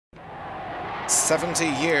70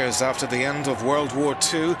 years after the end of World War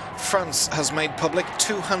II, France has made public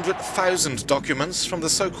 200,000 documents from the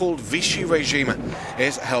so-called Vichy regime.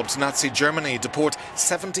 It helped Nazi Germany deport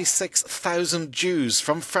 76,000 Jews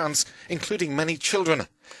from France, including many children.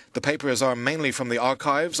 The papers are mainly from the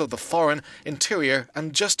archives of the Foreign, Interior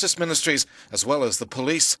and Justice ministries, as well as the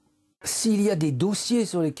police. S'il y a des dossiers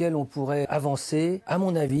sur lesquels on pourrait avancer, à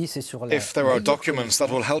mon avis, c'est sur la... If there are documents that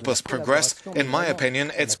will help us progress, in my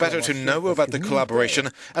opinion, it's better to know about the collaboration,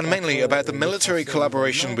 and mainly about the military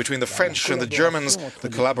collaboration between the French and the Germans, the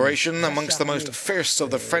collaboration amongst the most fierce of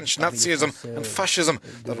the French Nazism and fascism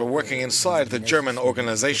that were working inside the German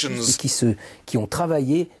organizations. Qui ont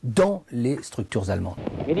travaillé dans les structures allemandes.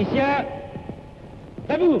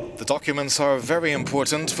 The documents are very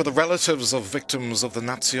important for the relatives of victims of the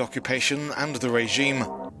Nazi occupation and the regime.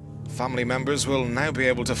 Family members will now be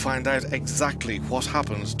able to find out exactly what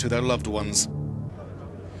happened to their loved ones.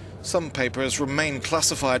 Some papers remain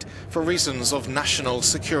classified for reasons of national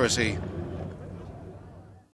security.